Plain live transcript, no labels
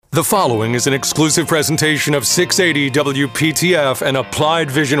The following is an exclusive presentation of 680 WPTF and Applied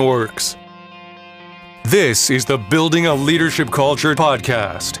Vision Works. This is the Building a Leadership Culture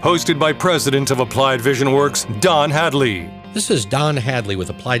podcast, hosted by President of Applied Vision Works, Don Hadley. This is Don Hadley with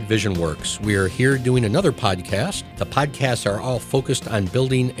Applied Vision Works. We are here doing another podcast. The podcasts are all focused on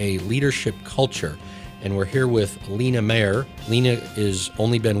building a leadership culture. And we're here with Lena Mayer. Lena has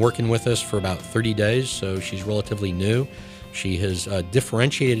only been working with us for about 30 days, so she's relatively new. She has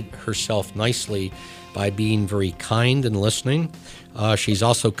differentiated herself nicely by being very kind and listening. She's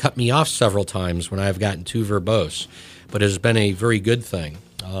also cut me off several times when I've gotten too verbose, but it has been a very good thing.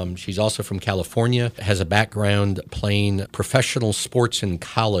 She's also from California, has a background playing professional sports in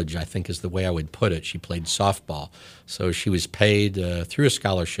college, I think is the way I would put it. She played softball, so she was paid through a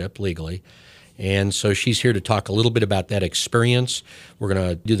scholarship legally. And so she's here to talk a little bit about that experience. We're going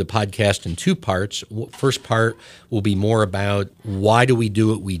to do the podcast in two parts. First part will be more about why do we do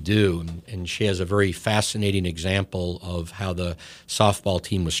what we do. And she has a very fascinating example of how the softball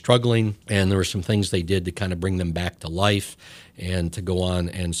team was struggling. And there were some things they did to kind of bring them back to life and to go on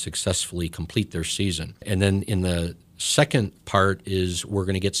and successfully complete their season. And then in the second part is we're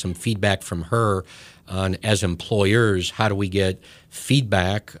going to get some feedback from her on, as employers, how do we get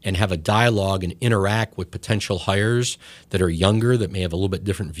feedback and have a dialogue and interact with potential hires that are younger, that may have a little bit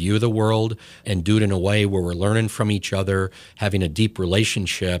different view of the world, and do it in a way where we're learning from each other, having a deep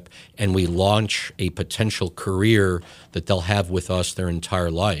relationship, and we launch a potential career that they'll have with us their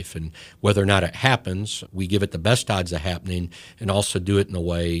entire life. And whether or not it happens, we give it the best odds of happening and also do it in a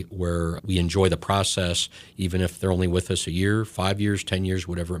way where we enjoy the process, even if they're only with us a year, 5 years, 10 years,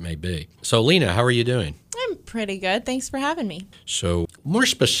 whatever it may be. So, Lena, how are you doing? I'm pretty good. Thanks for having me. So more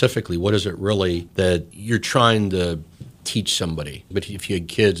specifically, what is it really that you're trying to teach somebody? But if you had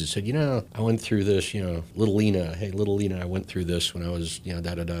kids that said, I went through this, little Lena, I went through this when I was,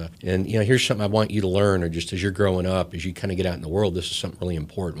 da-da-da. And, here's something I want you to learn, or just as you're growing up, as you kind of get out in the world, this is something really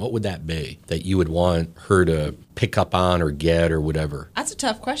important. What would that be that you would want her to pick up on or get or whatever? That's a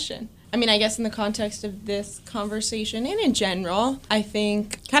tough question. I guess in the context of this conversation and in general, I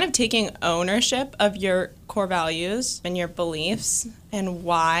think kind of taking ownership of your core values and your beliefs and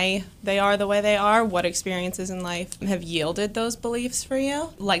why they are the way they are, what experiences in life have yielded those beliefs for you,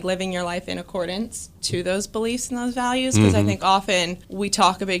 like living your life in accordance to those beliefs and those values, because I think often we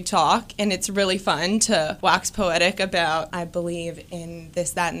talk a big talk and it's really fun to wax poetic about I believe in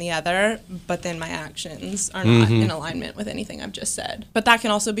this, that, and the other, but then my actions are not in alignment with anything I've just said. But that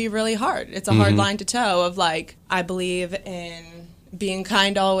can also be really hard. It's a hard line to toe of like, I believe in being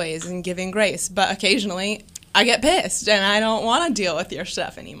kind always and giving grace, but occasionally I get pissed and I don't want to deal with your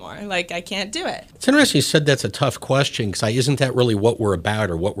stuff anymore. Like, I can't do it. It's interesting you said that's a tough question, because isn't that really what we're about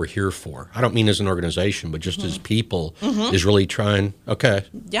or what we're here for? I don't mean as an organization, but just as people is really trying, okay.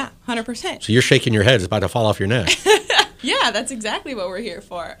 Yeah, 100%. So you're shaking your head. It's about to fall off your neck. Yeah, that's exactly what we're here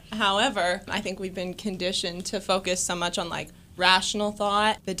for. However, I think we've been conditioned to focus so much on like rational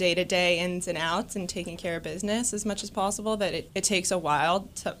thought, the day-to-day ins and outs, and taking care of business as much as possible, that it takes a while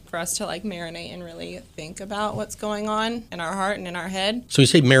for us to like marinate and really think about what's going on in our heart and in our head. So you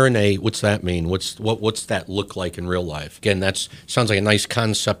say marinate, what's that mean? What's that look like in real life? Again, that sounds like a nice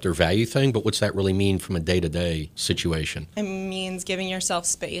concept or value thing, but what's that really mean from a day-to-day situation? It means giving yourself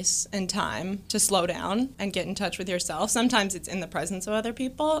space and time to slow down and get in touch with yourself. Sometimes it's in the presence of other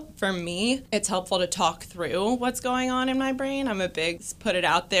people. For me, it's helpful to talk through what's going on in my brain. I'm a big put it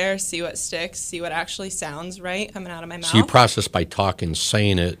out there, see what sticks, see what actually sounds right coming out of my mouth. So you process by talking,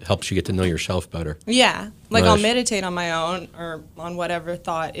 saying it helps you get to know yourself better. Yeah. Like, nice. I'll meditate on my own or on whatever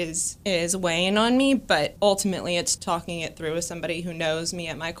thought is weighing on me, but ultimately it's talking it through with somebody who knows me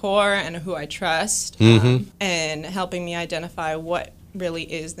at my core and who I trust, and helping me identify what really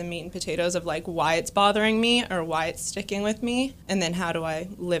is the meat and potatoes of like why it's bothering me or why it's sticking with me, and then how do I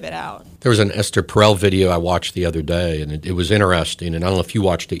live it out. There was an Esther Perel video I watched the other day, and it was interesting, and I don't know if you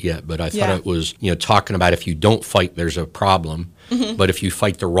watched it yet, but I thought it was, talking about if you don't fight, there's a problem. But if you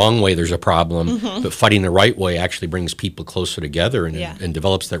fight the wrong way, there's a problem. But fighting the right way actually brings people closer together and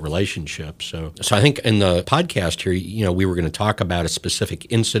develops that relationship. So I think in the podcast here, we were going to talk about a specific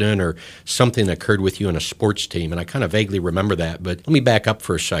incident or something that occurred with you in a sports team, and I kind of vaguely remember that. But let me back up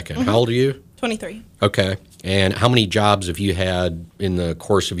for a second. How old are you? 23. Okay. And how many jobs have you had in the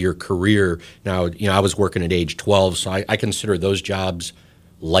course of your career? Now, I was working at age 12, so I consider those jobs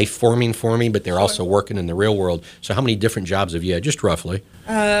life-forming for me, but they're also working in the real world. So how many different jobs have you had, just roughly?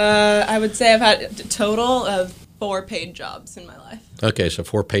 I would say I've had a total of 4 paid jobs in my life. Okay, so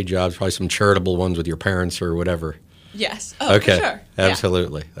 4 paid jobs, probably some charitable ones with your parents or whatever. Yes. Oh, okay. for sure.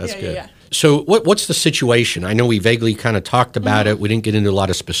 Absolutely. That's good. Yeah. So what's the situation? I know we vaguely kind of talked about it. We didn't get into a lot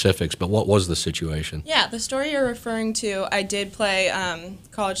of specifics, but what was the situation? Yeah, the story you're referring to, I did play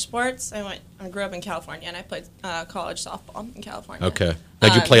college sports. I grew up in California, and I played college softball in California. Okay. Now,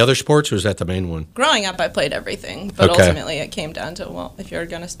 did you play other sports, or was that the main one? Growing up, I played everything, but ultimately it came down to, well, if you're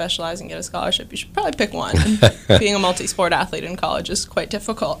going to specialize and get a scholarship, you should probably pick one. Being a multi-sport athlete in college is quite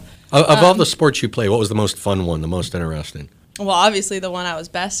difficult. Of all the sports you play, what was the most fun one, the most interesting? Well, obviously the one I was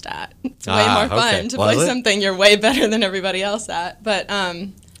best at. It's way more fun to play something you're way better than everybody else at. But,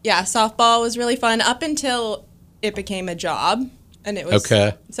 yeah, softball was really fun up until it became a job. And it was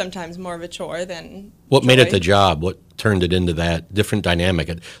sometimes more of a chore than What made it the job? What turned it into that different dynamic?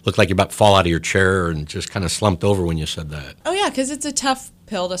 It looked like you're about to fall out of your chair and just kind of slumped over when you said that. Oh, yeah, because it's a tough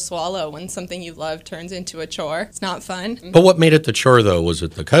pill to swallow when something you love turns into a chore. It's not fun. But what made it the chore, though? Was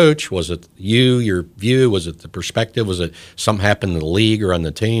it the coach? Was it you, your view? Was it the perspective? Was it something happened in the league or on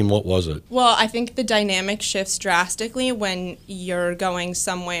the team? What was it? Well, I think the dynamic shifts drastically when you're going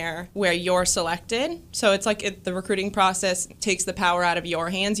somewhere where you're selected. So it's like the recruiting process takes the power out of your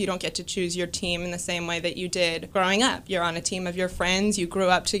hands. You don't get to choose your team in the same way that you did growing up. You're on a team of your friends. You grew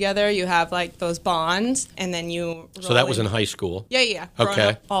up together. You have like those bonds, and then you. So that was in high school. Yeah. Okay.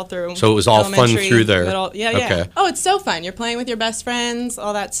 All through. So it was all fun through there. Yeah. Okay. Oh, it's so fun. You're playing with your best friends,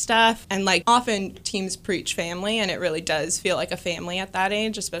 all that stuff. And like often teams preach family, and it really does feel like a family at that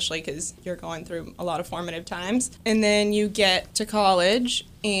age, especially because you're going through a lot of formative times. And then you get to college,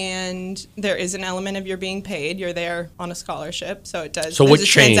 and there is an element of you're being paid. You're there on a scholarship, so it does. So what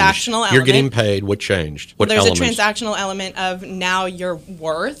changed? Transactional element. You're getting paid. What changed? What there's elements? a transactional element of now your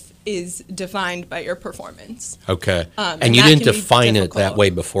worth is defined by your performance. Okay. And you didn't define it that way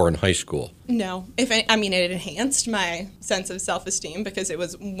before in high school? No. It enhanced my sense of self-esteem because it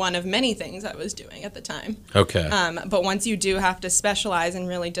was one of many things I was doing at the time. Okay. But once you do have to specialize and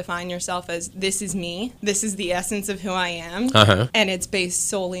really define yourself as this is me, this is the essence of who I am, and it's based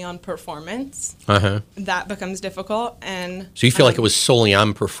solely on performance, that becomes difficult. And so you feel like it was solely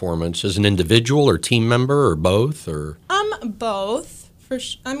on performance as an individual or team member or both? Or both.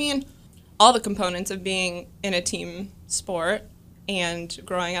 I mean, all the components of being in a team sport and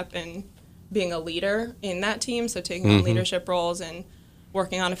growing up and being a leader in that team, so taking on leadership roles and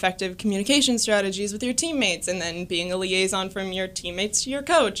working on effective communication strategies with your teammates, and then being a liaison from your teammates to your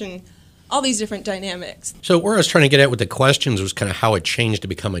coach, and all these different dynamics. So where I was trying to get at with the questions was kind of how it changed to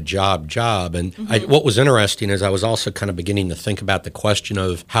become a job. And what was interesting is I was also kind of beginning to think about the question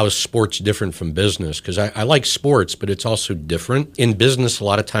of how is sports different from business? Because I like sports, but it's also different. In business, a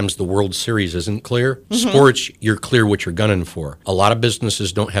lot of times the World Series isn't clear. Sports, you're clear what you're gunning for. A lot of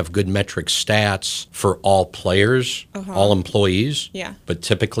businesses don't have good metric stats for all players, all employees. Yeah. But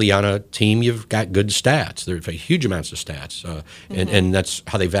typically on a team, you've got good stats. There's huge amounts of stats. And that's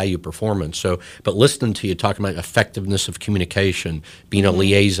how they value performance. So, but listening to you talking about effectiveness of communication, being a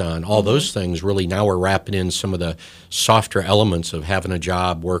liaison, all those things, really now we're wrapping in some of the softer elements of having a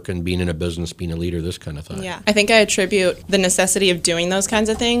job, working, being in a business, being a leader, this kind of thing. Yeah, I think I attribute the necessity of doing those kinds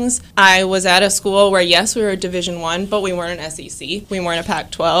of things. I was at a school where, yes, we were Division I, but we weren't an SEC. We weren't a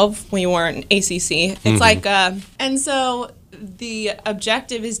Pac-12. We weren't an ACC. It's like, and so the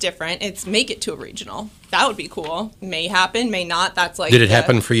objective is different. It's make it to a regional. That would be cool. May happen, may not. That's like. Did it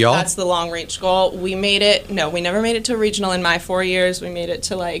happen for y'all? That's the long range goal. We made it. No, we never made it to a regional in my 4 years. We made it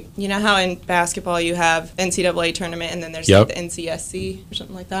to like, you know how in basketball you have NCAA tournament and then there's like the NCSC or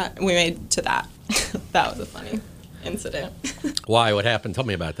something like that. We made it to that. That was a funny incident. Why? What happened? Tell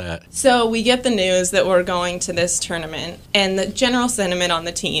me about that. So we get the news that we're going to this tournament, and the general sentiment on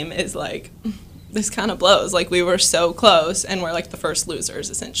the team is like, this kind of blows. Like, we were so close, and we're like the first losers,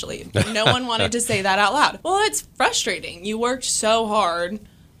 essentially. No one wanted to say that out loud. Well, it's frustrating. You worked so hard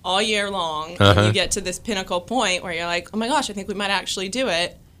all year long, and you get to this pinnacle point where you're like, oh my gosh, I think we might actually do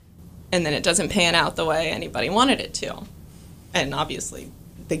it. And then it doesn't pan out the way anybody wanted it to. And obviously,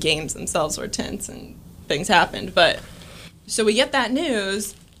 the games themselves were tense, and things happened. But so we get that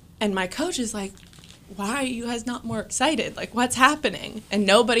news, and my coach is like, why are you guys not more excited? Like, what's happening? And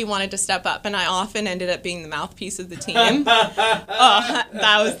nobody wanted to step up, and I often ended up being the mouthpiece of the team.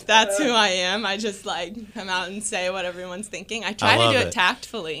 That's who I am. I just, like, come out and say what everyone's thinking. I try to do it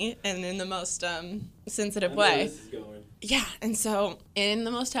tactfully and in the most sensitive way. This is going. Yeah, and so in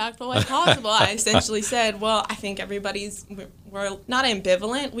the most tactful way possible, I essentially said, well, I think we're not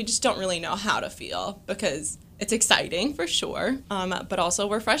ambivalent. We just don't really know how to feel because it's exciting for sure, but also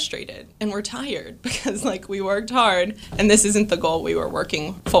we're frustrated and we're tired because like we worked hard and this isn't the goal we were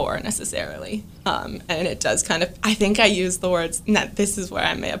working for necessarily. And it does kind of, I think I used the words, this is where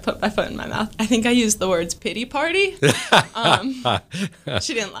I may have put my foot in my mouth. I think I used the words pity party.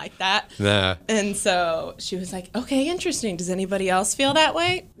 She didn't like that. Nah. And so she was like, okay, interesting. Does anybody else feel that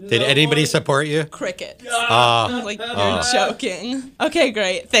way? Did anybody support you? Cricket. I was like, you're joking. Okay,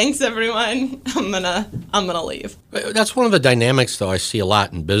 great. Thanks, everyone. I'm gonna leave. That's one of the dynamics, though, I see a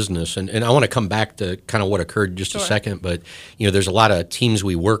lot in business. And I want to come back to kind of what occurred in just a second. But, there's a lot of teams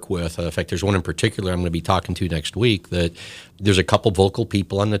we work with. In fact, there's one in particular I'm going to be talking to next week that there's a couple vocal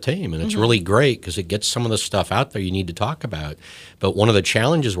people on the team. And it's really great because it gets some of the stuff out there you need to talk about. But one of the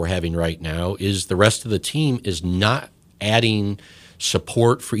challenges we're having right now is the rest of the team is not adding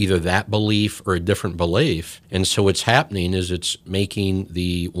support for either that belief or a different belief. And so what's happening is it's making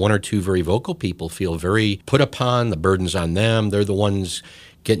the one or two very vocal people feel very put upon, the burden's on them. They're the ones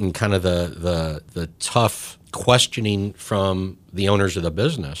getting kind of the tough questioning from the owners of the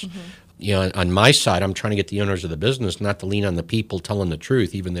business. On my side, I'm trying to get the owners of the business not to lean on the people telling the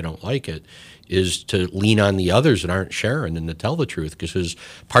truth, even they don't like it, is to lean on the others that aren't sharing and to tell the truth. Because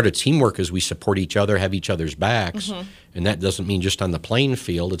part of teamwork is we support each other, have each other's backs, and that doesn't mean just on the playing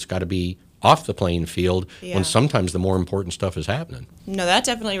field. It's got to be off the playing field when sometimes the more important stuff is happening. No, that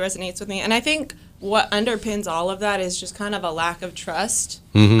definitely resonates with me. And I think what underpins all of that is just kind of a lack of trust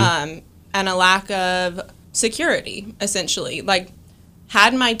and a lack of security, essentially. Like,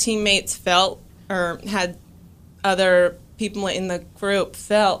 had my teammates felt, or had other people in the group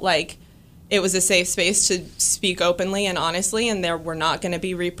felt like it was a safe space to speak openly and honestly, and there were not going to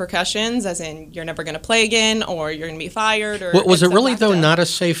be repercussions, as in you're never going to play again, or you're going to be fired, or was it really, though, not a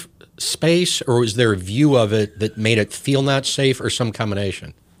safe space, or was there a view of it that made it feel not safe, or some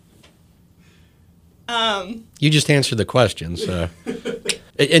combination? You just answered the question, so.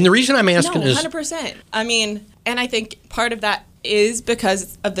 And the reason I'm asking is 100%. I mean, and I think part of that is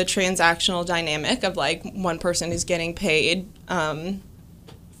because of the transactional dynamic of like one person is getting paid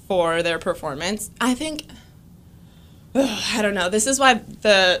for their performance. I think, I don't know. This is why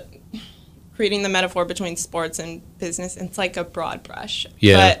creating the metaphor between sports and business, it's like a broad brush.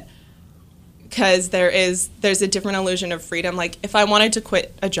 Yeah. But because there's a different illusion of freedom. Like if I wanted to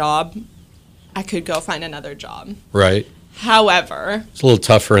quit a job, I could go find another job. Right. However, it's a little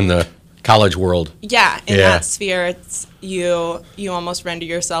tougher in the college world. Yeah, in that sphere, it's you almost render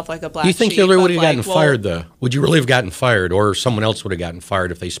yourself like a black sheep. Do you think you really would have gotten fired, though? Would you really have gotten fired, or someone else would have gotten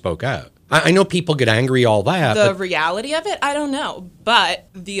fired if they spoke out? I know people get angry, all that. The reality of it, I don't know. But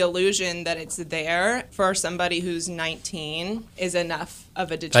the illusion that it's there for somebody who's 19 is enough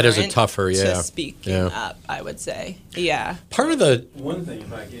of a deterrent that is a tougher, to speaking up, I would say. Yeah. Part of the... One thing,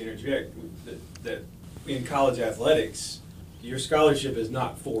 if I can interject, that in college athletics, your scholarship is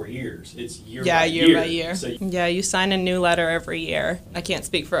not 4 years. It's year by year. So you sign a new letter every year. I can't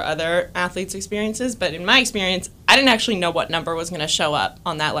speak for other athletes' experiences, but in my experience, I didn't actually know what number was going to show up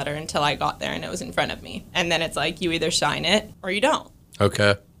on that letter until I got there and it was in front of me. And then it's like, you either sign it or you don't.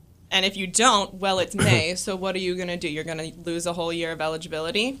 Okay. And if you don't, well, it's May, so what are you going to do? You're going to lose a whole year of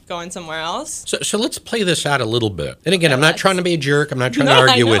eligibility going somewhere else? So let's play this out a little bit. And again, I'm not trying to be a jerk. I'm not trying to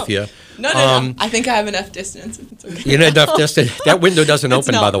argue with you. No. I think I have enough distance. It's okay. You know, enough distance. That window doesn't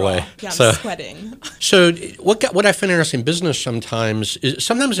open, by the way. Yeah, I'm sweating. So what I find interesting in business sometimes is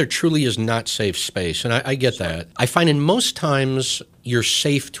there truly is not safe space, and I get that. I find in most times you're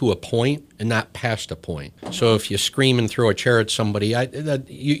safe to a point and not past a point. So if you scream and throw a chair at somebody,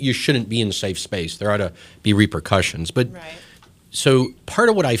 you shouldn't be in safe space. There ought to be repercussions. But so part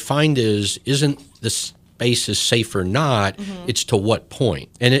of what I find isn't the space is safe or not, it's to what point.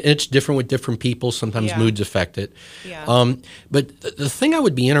 And it's different with different people. Sometimes moods affect it. Yeah. But the thing I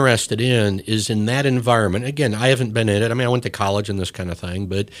would be interested in is in that environment. Again, I haven't been in it. I mean, I went to college and this kind of thing.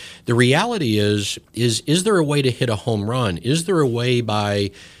 But the reality is there a way to hit a home run? Is there a way by,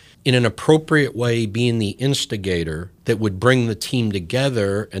 in an appropriate way, being the instigator that would bring the team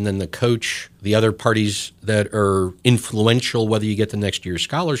together, and then the coach, the other parties that are influential, whether you get the next year's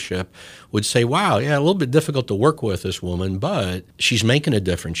scholarship, would say, wow, yeah, a little bit difficult to work with this woman, but she's making a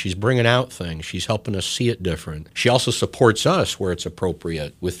difference. She's bringing out things. She's helping us see it different. She also supports us where it's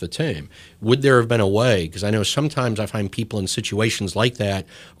appropriate with the team. Would there have been a way? Because I know sometimes I find people in situations like that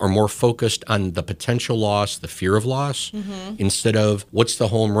are more focused on the potential loss, the fear of loss, instead of what's the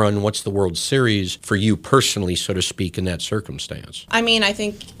home run, what's the World Series for you personally, so to speak, in that circumstance. I mean, I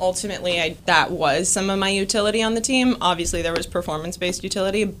think ultimately that was some of my utility on the team. Obviously, there was performance-based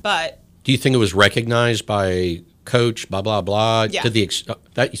utility, but... Do you think it was recognized by coach, blah, blah, blah. Yeah.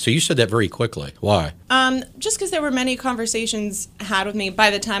 So you said that very quickly. Why? Just because there were many conversations had with me by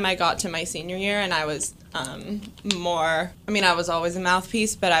the time I got to my senior year, and I was I was always a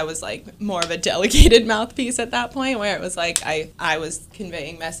mouthpiece, but I was like more of a delegated mouthpiece at that point, where it was like I was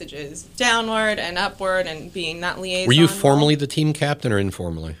conveying messages downward and upward and being that liaison. Were you formally the team captain or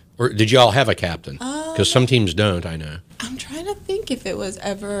informally? Or did you all have a captain? Because some teams don't, I know. I'm trying to think if it was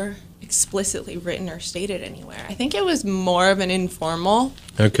ever explicitly written or stated anywhere. I think it was more of an informal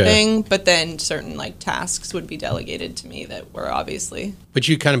thing, but then certain like tasks would be delegated to me that were obviously. But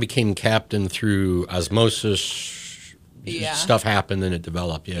you kind of became captain through osmosis. Yeah. Stuff happened and it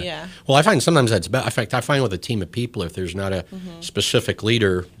developed. Yeah. Well, I find sometimes that's bad. In fact, I find with a team of people, if there's not a specific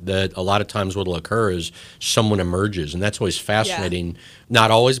leader, that a lot of times what will occur is someone emerges, and that's always fascinating. Yeah. Not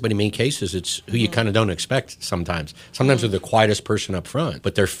always, but in many cases, it's who you kind of don't expect sometimes. Sometimes they're the quietest person up front,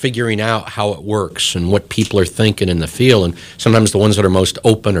 but they're figuring out how it works and what people are thinking in the field. And sometimes the ones that are most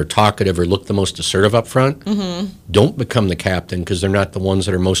open or talkative or look the most assertive up front don't become the captain because they're not the ones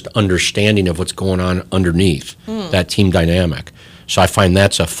that are most understanding of what's going on underneath that team dynamic. So I find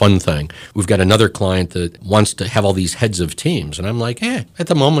that's a fun thing. We've got another client that wants to have all these heads of teams. And I'm like, at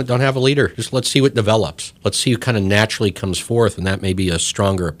the moment, don't have a leader. Just let's see what develops. Let's see who kind of naturally comes forth, and that may be a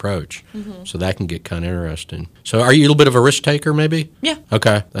stronger approach. So that can get kind of interesting. So are you a little bit of a risk taker, maybe? Yeah.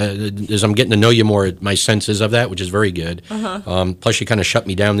 Okay. As I'm getting to know you more, my sense is of that, which is very good. Plus, you kind of shut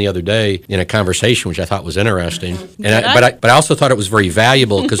me down the other day in a conversation, which I thought was interesting. But I also thought it was very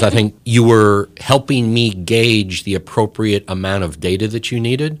valuable because I think you were helping me gauge the appropriate amount of data that you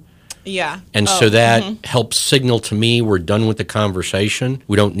needed. Yeah. And so that helps signal to me we're done with the conversation.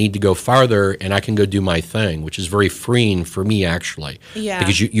 We don't need to go farther, and I can go do my thing, which is very freeing for me, actually. Yeah.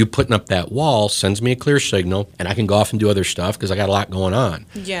 Because you putting up that wall sends me a clear signal, and I can go off and do other stuff because I got a lot going on.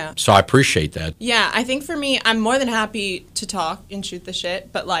 Yeah. So I appreciate that. Yeah, I think for me, I'm more than happy to talk and shoot the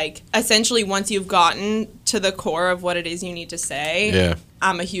shit, but like essentially once you've gotten to the core of what it is you need to say,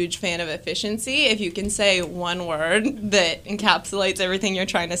 I'm a huge fan of efficiency. If you can say one word that encapsulates everything you're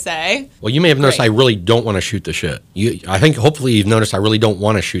trying to say. Well, you may have noticed I really don't want to shoot the shit. I think hopefully you've noticed I really don't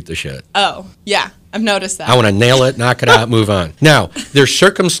want to shoot the shit. Oh, yeah. I've noticed that. I want to nail it, knock it out, move on. Now, there's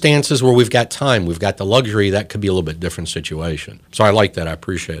circumstances where we've got time. We've got the luxury. That could be a little bit different situation. So I like that. I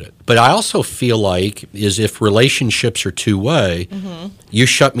appreciate it. But I also feel like is if relationships are two-way, you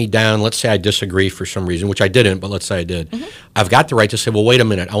shut me down. Let's say I disagree for some reason, which I didn't, but let's say I did. I've got the right to say, well, wait a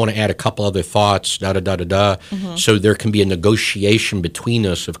minute. I want to add a couple other thoughts, da-da-da-da-da. So there can be a negotiation between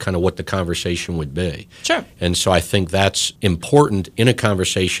us of kind of what the conversation would be. Sure. And so I think that's important in a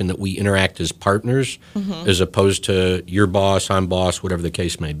conversation that we interact as partners as opposed to your boss, I'm boss, whatever the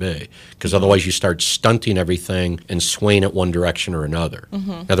case may be. Because otherwise you start stunting everything and swaying it one direction or another.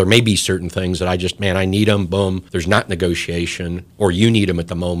 Now, there may be certain things that I need them, boom, there's not negotiation, or you need them at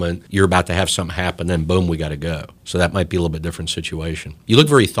the moment, you're about to have something happen, then boom, we got to go. So that might be a little bit different situation. You look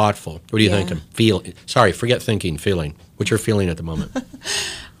very thoughtful. What are you thinking? Forget thinking, feeling. What's your feeling at the moment?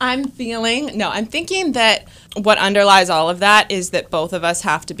 I'm thinking that what underlies all of that is that both of us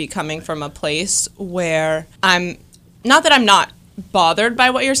have to be coming from a place where I'm not bothered by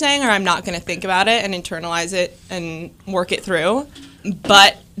what you're saying, or I'm not going to think about it and internalize it and work it through.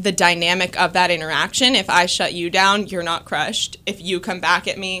 But the dynamic of that interaction, if I shut you down, you're not crushed. If you come back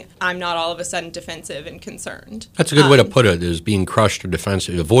at me, I'm not all of a sudden defensive and concerned. That's a good way to put it, is being crushed or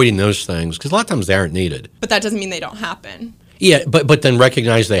defensive, avoiding those things, because a lot of times they aren't needed. But that doesn't mean they don't happen. Yeah, but then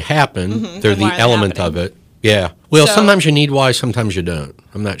recognize they happen. They're the element of it. Yeah. Well, sometimes you need why, sometimes you don't.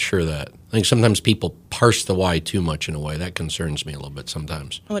 I'm not sure of that. I think sometimes people parse the why too much in a way. That concerns me a little bit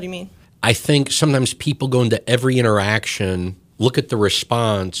sometimes. What do you mean? I think sometimes people go into every interaction, look at the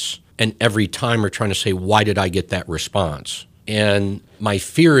response, and every time are trying to say, why did I get that response? And my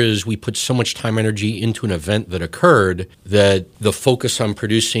fear is we put so much time and energy into an event that occurred that the focus on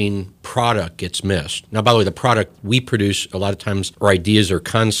producing product gets missed. Now, by the way, the product we produce a lot of times are ideas or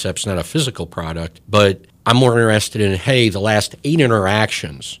concepts, not a physical product. But I'm more interested in, hey, the last 8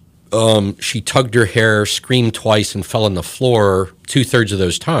 interactions, she tugged her hair, screamed twice, and fell on the floor 2/3 of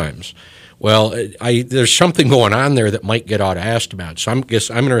those times. Well, there's something going on there that might get asked about. So I'm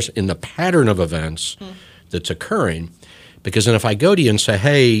interested in the pattern of events that's occurring. Because then if I go to you and say,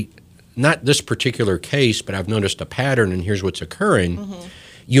 hey, not this particular case, but I've noticed a pattern and here's what's occurring,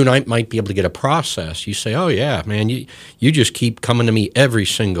 you and I might be able to get a process. You say, oh, yeah, man, you just keep coming to me every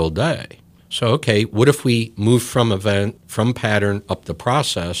single day. So, okay, what if we move from pattern up the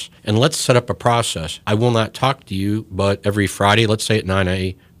process, and let's set up a process. I will not talk to you, but every Friday, let's say at 9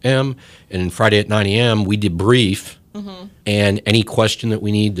 a.m., and Friday at 9 a.m., we debrief And any question that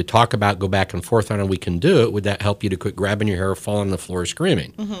we need to talk about, go back and forth on, and we can do it, would that help you to quit grabbing your hair, falling on the floor,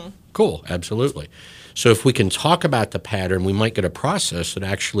 screaming? Cool, absolutely. So if we can talk about the pattern, we might get a process that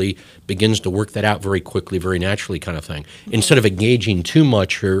actually begins to work that out very quickly, very naturally kind of thing, instead of engaging too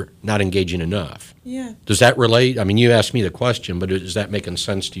much or not engaging enough. Yeah. Does that relate? I mean, you asked me the question, but is that making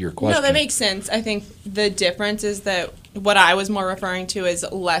sense to your question? No, that makes sense. I think the difference is that what I was more referring to is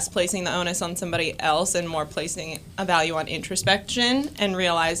less placing the onus on somebody else and more placing a value on introspection and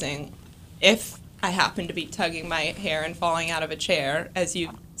realizing if I happen to be tugging my hair and falling out of a chair, as you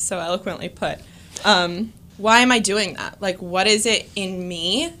so eloquently put, why am I doing that? Like, what is it in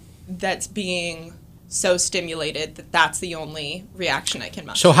me that's being so stimulated that that's the only reaction I can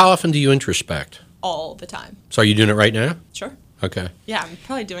muster? So how often do you introspect? All the time. So are you doing it right now? Sure. Okay. Yeah, I'm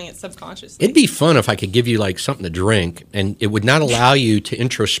probably doing it subconsciously. It'd be fun if I could give you like something to drink, and it would not allow you to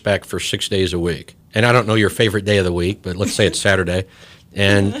introspect for 6 days a week. And I don't know your favorite day of the week, but let's say it's Saturday.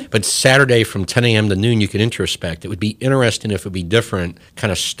 But Saturday from 10 a.m. to noon, you could introspect. It would be interesting if it would be different,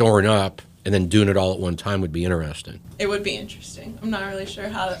 kind of storing up, and then doing it all at one time would be interesting. It would be interesting. I'm not really sure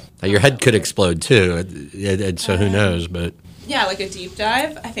how to... Now, your head could explode too, so who knows, but... Yeah, like a deep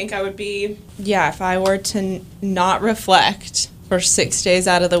dive. I think I would be... Yeah, if I were to not reflect for 6 days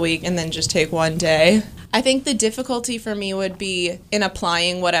out of the week and then just take one day... I think the difficulty for me would be in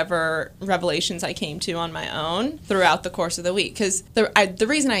applying whatever revelations I came to on my own throughout the course of the week. Because the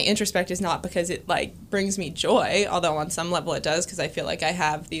reason I introspect is not because it like brings me joy, although on some level it does, because I feel like I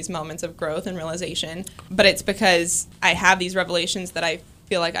have these moments of growth and realization. But it's because I have these revelations that I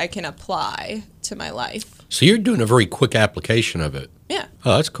feel like I can apply to my life. So you're doing a very quick application of it. Yeah.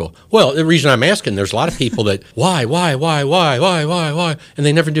 Oh, that's cool. Well, the reason I'm asking, there's a lot of people that, why, and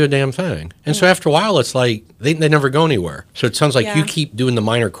they never do a damn thing. And so after a while, it's like they never go anywhere. So it sounds like you keep doing the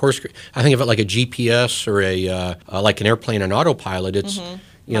minor course. I think of it like a GPS or like an airplane on autopilot. It's,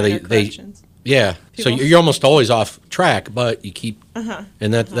 you know, yeah. So you're almost always off track, but you keep,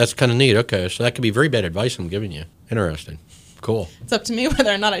 and that's kind of neat. Okay. So that could be very bad advice I'm giving you. Interesting. Cool. It's up to me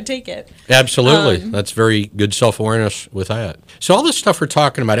whether or not I take it. Absolutely. That's very good self-awareness with that. So all this stuff we're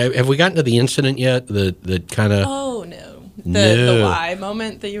talking about, have we gotten to the incident yet? The kind of... Oh, no. The why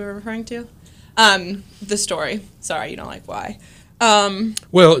moment that you were referring to? The story. Sorry, you don't like why.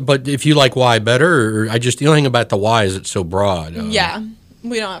 Well, but if you like why better, or the only thing about the why is it's so broad. Yeah.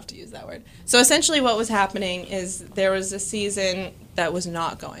 We don't have to use that word. So essentially what was happening is there was a season that was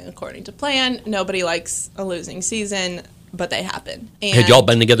not going according to plan. Nobody likes a losing season. But they happen. And had y'all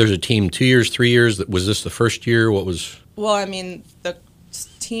been together as a team 2 years, 3 years? Was this the first year? What was... Well, I mean, the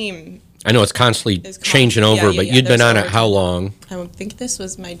team... I know it's constantly changing over, but you'd been on it how long? I think this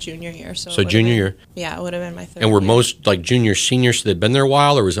was my junior year. So junior year? Yeah, it would have been my third And were year. most like juniors, seniors, so they'd been there a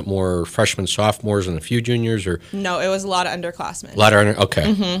while, or was it more freshmen, sophomores, and a few juniors? Or No, it was a lot of underclassmen.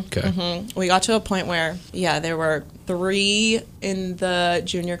 Okay. We got to a point where, there were 3 in the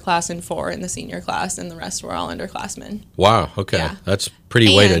junior class and 4 in the senior class, and the rest were all underclassmen. Wow, okay. Yeah. That's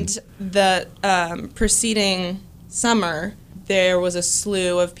pretty weighted. And the preceding summer, there was a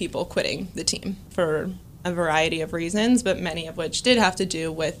slew of people quitting the team for a variety of reasons, but many of which did have to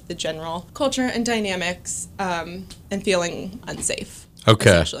do with the general culture and dynamics and feeling unsafe.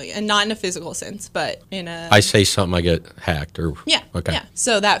 Okay. Essentially. And not in a physical sense, but in a... I say something, I get hacked. Or Yeah. Okay. Yeah.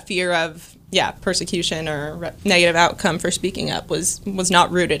 So that fear of, persecution or negative outcome for speaking up was not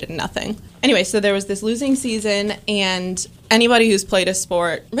rooted in nothing. Anyway, so there was this losing season, and anybody who's played a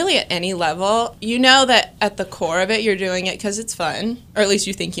sport, really at any level, you know that at the core of it, you're doing it because it's fun, or at least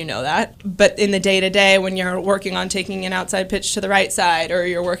you think you know that. But in the day-to-day, when you're working on taking an outside pitch to the right side, or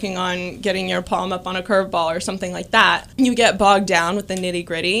you're working on getting your palm up on a curveball or something like that, you get bogged down with the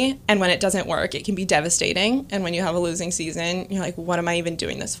nitty-gritty, and when it doesn't work, it can be devastating. And when you have a losing season, you're like, what am I even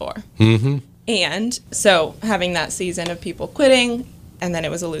doing this for? Mm-hmm. And so having that season of people quitting, and then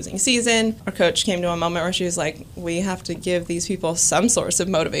it was a losing season, our coach came to a moment where she was like, we have to give these people some source of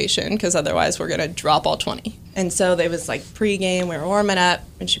motivation because otherwise we're going to drop all 20. And so they was like pregame, we were warming up,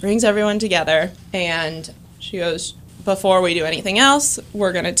 and she brings everyone together, and she goes, before we do anything else,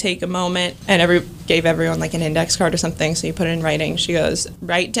 we're going to take a moment, and gave everyone like an index card or something, so you put it in writing. She goes,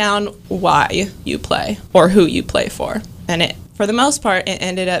 write down why you play or who you play for. And for the most part, it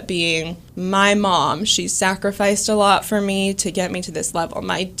ended up being my mom. She sacrificed a lot for me to get me to this level.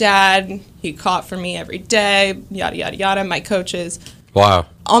 My dad, he caught for me every day, yada, yada, yada. My coaches. Wow.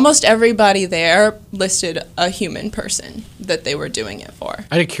 Almost everybody there listed a human person that they were doing it for.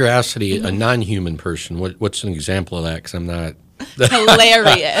 Out of curiosity, a non-human person, what's an example of that? Because I'm not...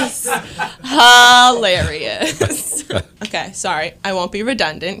 Hilarious. Hilarious. Okay, sorry. I won't be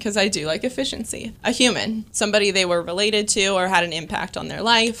redundant because I do like efficiency. A human, somebody they were related to or had an impact on their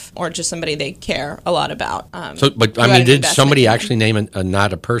life, or just somebody they care a lot about. But I mean, did somebody actually name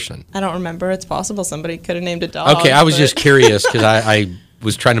not a person? I don't remember. It's possible somebody could have named a dog. Okay, I was just curious because I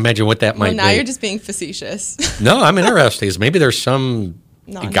was trying to imagine what that might be. Now you're just being facetious. No, I'm interested. Is maybe there's some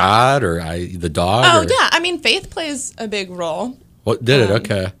God or the dog? Oh, yeah. I mean, faith plays a big role. What did it?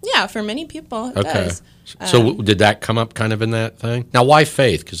 Okay. Yeah, for many people it does. So did that come up kind of in that thing? Now, why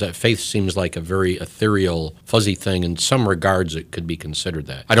faith? Because that faith seems like a very ethereal, fuzzy thing. In some regards, it could be considered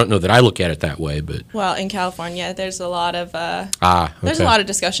that. I don't know that I look at it that way, but... Well, in California, there's a lot of there's a lot of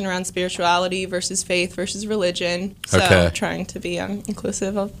discussion around spirituality versus faith versus religion. So trying to be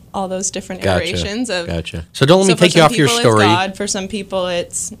inclusive of all those different iterations of... Gotcha. So don't let me take you off your story. For some people,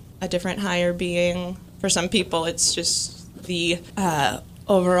 it's God. For some people, it's a different higher being. For some people, it's just the...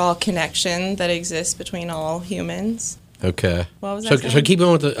 overall connection that exists between all humans. Okay. What was that? So keep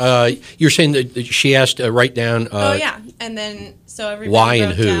going with the. You're saying that she asked to write down. Oh yeah, and then so everybody why and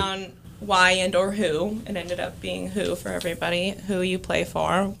wrote who. down why and or who. It ended up being who for everybody. Who you play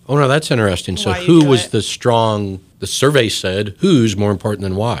for. Oh no, that's interesting. So who was the strong? The survey said who's more important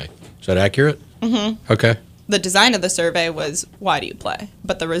than why. Is that accurate? Mm-hmm. Okay. The design of the survey was why do you play,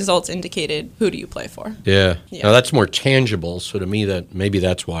 but the results indicated who do you play for. Yeah. Now that's more tangible. So to me, that maybe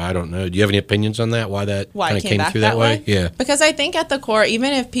that's why. I don't know. Do you have any opinions on that? Why that kind of came through that way? Yeah. Because I think at the core,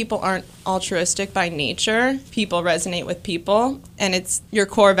 even if people aren't altruistic by nature, people resonate with people, and it's your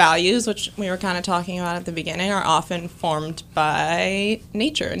core values, which we were kind of talking about at the beginning, are often formed by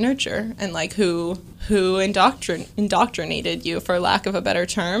nature and nurture, and like who indoctrinated you, for lack of a better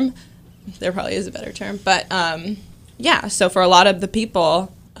term. There probably is a better term. But, yeah, so for a lot of the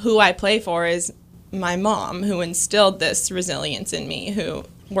people, who I play for is my mom, who instilled this resilience in me, who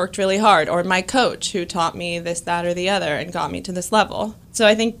worked really hard, or my coach, who taught me this, that, or the other, and got me to this level. So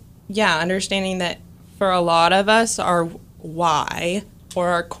I think, yeah, understanding that for a lot of us, our why or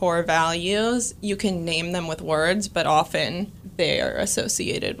our core values, you can name them with words, but often they are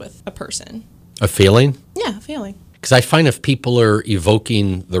associated with a person. A feeling? Yeah, a feeling. Because I find if people are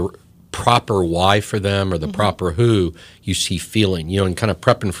evoking the proper why for them or the proper who, you see feeling. And kind of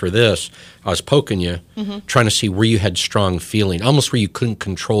prepping for this, I was poking you, trying to see where you had strong feeling, almost where you couldn't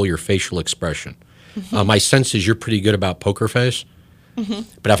control your facial expression. My sense is you're pretty good about poker face.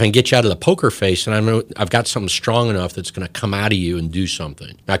 But if I can get you out of the poker face, and I know I've got something strong enough that's going to come out of you and do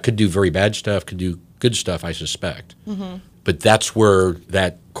something. I could do very bad stuff, could do good stuff, I suspect. But that's where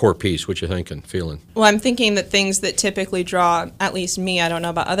that core piece, what you thinking, feeling? Well, I'm thinking that things that typically draw, at least me, I don't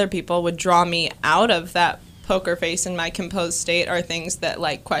know about other people, would draw me out of that poker face in my composed state are things that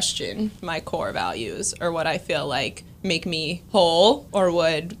like question my core values or what I feel like make me whole or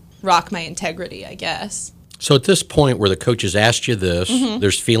would rock my integrity, I guess. So at this point where the coaches asked you this,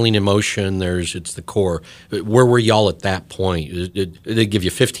 there's feeling, emotion, it's the core. Where were y'all at that point? Did they give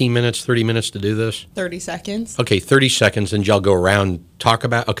you 15 minutes, 30 minutes to do this? 30 seconds. Okay, 30 seconds, and y'all go around, talk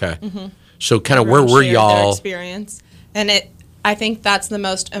about, okay. So kind of where were y'all? Their experience. And I think that's the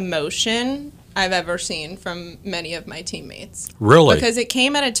most emotion I've ever seen from many of my teammates. Really? Because it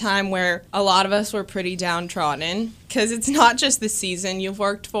came at a time where a lot of us were pretty downtrodden. Because it's not just the season you've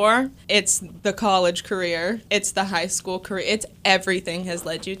worked for. It's the college career. It's the high school career. It's everything has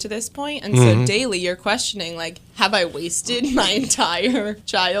led you to this point. And so daily you're questioning, like, have I wasted my entire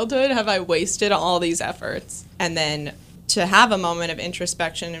childhood? Have I wasted all these efforts? And then to have a moment of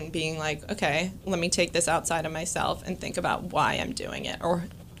introspection and being like, okay, let me take this outside of myself and think about why I'm doing it or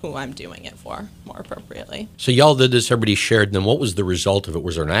who I'm doing it for, more appropriately. So y'all did this, everybody shared, and then what was the result of it?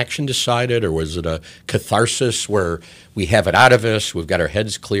 Was there an action decided, or was it a catharsis where we have it out of us, we've got our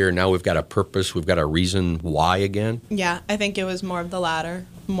heads clear, now we've got a purpose, we've got a reason why again? Yeah, I think it was more of the latter,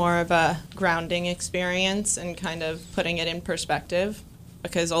 more of a grounding experience and kind of putting it in perspective,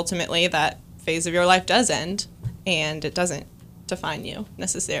 because ultimately that phase of your life does end, and it doesn't define you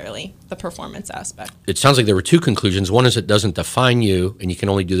necessarily, the performance aspect. It sounds like there were two conclusions. One is it doesn't define you and you can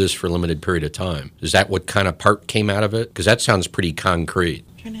only do this for a limited period of time. Is that what kind of part came out of it? Because that sounds pretty concrete.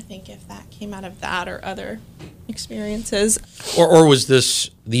 I'm trying to think if that came out of that or other experiences. Or was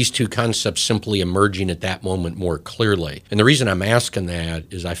this these two concepts simply emerging at that moment more clearly. And the reason I'm asking that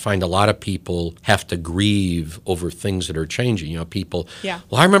is I find a lot of people have to grieve over things that are changing. You know, people, Yeah.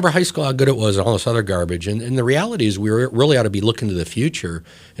 well, I remember high school, how good it was, and all this other garbage. And the reality is we really ought to be looking to the future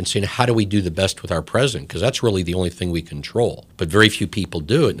and saying, how do we do the best with our present? Because that's really the only thing we control. But very few people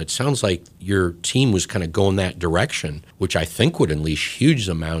do it. And it sounds like your team was kind of going that direction, which I think would unleash huge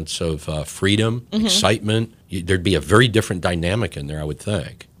amounts of freedom, excitement. There'd be a very different dynamic in there, I would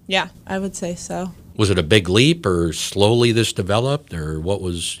think. Yeah, I would say so. Was it a big leap, or slowly this developed, or what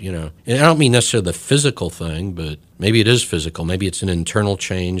was, you know? And I don't mean necessarily the physical thing, but maybe it is physical. Maybe it's an internal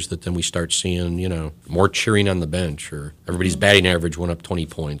change that then we start seeing, you know, more cheering on the bench, or everybody's batting average went up 20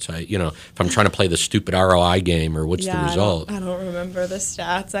 points. If I'm trying to play the stupid ROI game, or what's the result? I don't remember the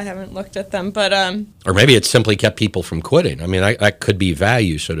stats. I haven't looked at them, but Or maybe it simply kept people from quitting. I mean, that could be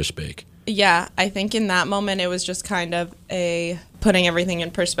value, so to speak. yeah, I think in that moment it was just kind of a putting everything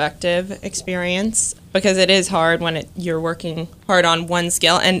in perspective experience, because it is hard when you're working hard on one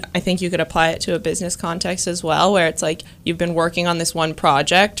skill, and I think you could apply it to a business context as well, where it's like you've been working on this one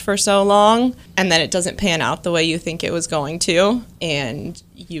project for so long and then it doesn't pan out the way you think it was going to, and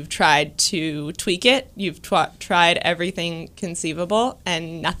you've tried to tweak it, you've tried everything conceivable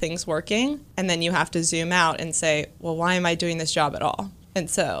and nothing's working, and then you have to zoom out and say, well, why am I doing this job at all? And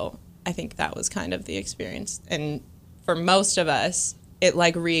so I think that was kind of the experience. And for most of us, it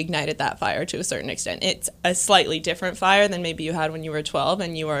like reignited that fire to a certain extent. It's a slightly different fire than maybe you had when you were 12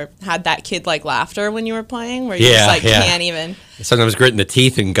 and you had that kid-like laughter when you were playing, where you just like can't even. Sometimes gritting the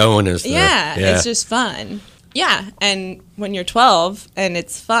teeth and going is it's just fun. Yeah, and when you're 12 and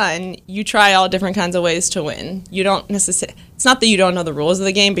it's fun, you try all different kinds of ways to win. You don't necessarily. It's not that you don't know the rules of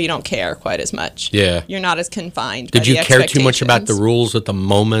the game, but you don't care quite as much. Yeah. You're not as confined. Did by you the care too much about the expectations. rules at the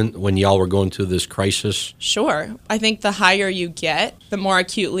moment when y'all were going through this crisis? Sure. I think the higher you get, the more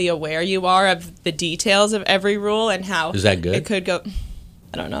acutely aware you are of the details of every rule and how Is that good? it could go.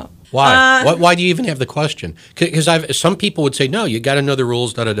 I don't know. Why? Why do you even have the question? Because some people would say, no, you got to know the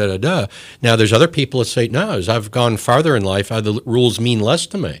rules, da-da-da-da-da. Now, there's other people that say, no, as I've gone farther in life, the rules mean less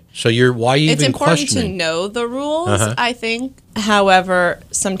to me. So why are you It's even important questioning? to know the rules, Uh-huh. I think. However,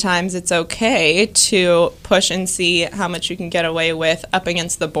 sometimes it's okay to push and see how much you can get away with up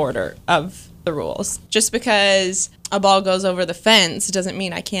against the border of the rules. Just because a ball goes over the fence doesn't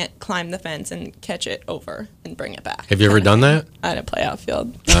mean I can't climb the fence and catch it over and bring it back. Have you ever done that? I didn't play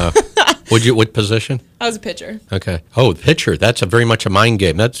outfield. What position? I was a pitcher. Okay. Oh, pitcher. That's very much a mind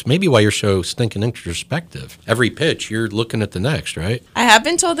game. That's maybe why you're so stinking introspective. Every pitch, you're looking at the next, right? I have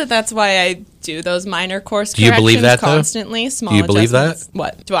been told that that's why I do those minor course Do you believe corrections that, though? constantly. Small Do you believe that? adjustments.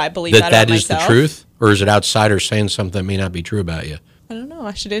 What? Do I believe That about is the myself? truth? Or is it outsiders saying something that may not be true about you? I don't know.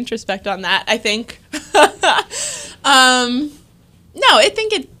 I should introspect on that, I think. No, I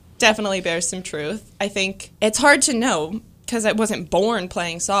think it definitely bears some truth. I think it's hard to know because I wasn't born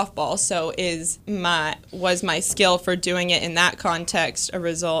playing softball. So was my skill for doing it in that context a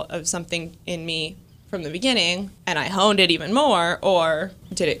result of something in me from the beginning and I honed it even more, or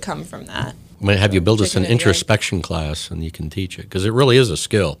did it come from that? I'm going to have you build us an Chicken and egg. introspection class, and you can teach it, because it really is a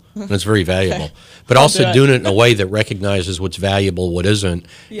skill, and it's very valuable. Okay. But I'll also do it. doing it in a way that recognizes what's valuable, what isn't,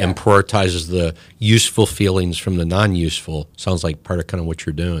 Yeah. and prioritizes the useful feelings from the non-useful. Sounds like part of kind of what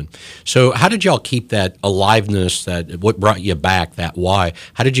you're doing. So how did y'all keep that aliveness, what brought you back, that why?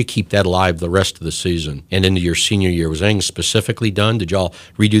 How did you keep that alive the rest of the season and into your senior year? Was anything specifically done? Did y'all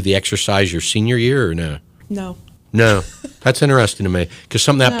redo the exercise your senior year or no? No. No. That's interesting to me, because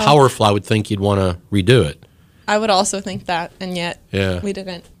something that No. powerful, I would think you'd want to redo it. I would also think that, and yet Yeah. we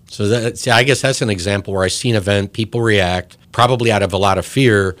didn't. So I guess that's an example where I see an event, people react, probably out of a lot of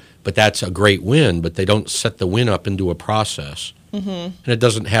fear, but that's a great win, but they don't set the win up into a process. Mm-hmm. And it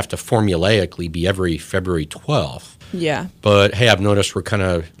doesn't have to formulaically be every February 12th. Yeah. But, hey, I've noticed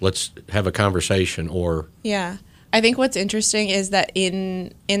let's have a conversation, or... Yeah. I think what's interesting is that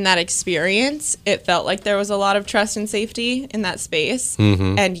in that experience, it felt like there was a lot of trust and safety in that space.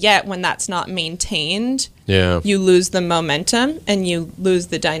 Mm-hmm. And yet, when that's not maintained, you lose the momentum and you lose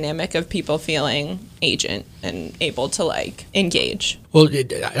the dynamic of people feeling agent and able to, engage. Well,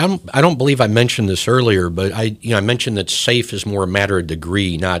 I don't believe I mentioned this earlier, but I mentioned that safe is more a matter of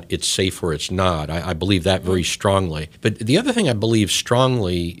degree, not it's safe or it's not. I believe that very strongly. But the other thing I believe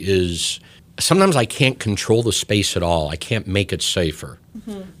strongly is... sometimes I can't control the space at all. I can't make it safer.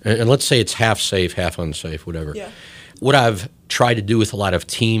 Mm-hmm. And let's say it's half safe, half unsafe, whatever. Yeah. What I've tried to do with a lot of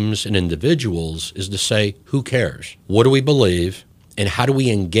teams and individuals is to say, who cares? What do we believe? And how do we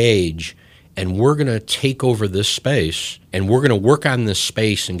engage? And we're going to take over this space, and we're going to work on this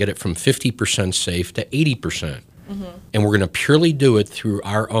space and get it from 50% safe to 80%. And we're going to purely do it through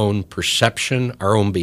our own perception, our own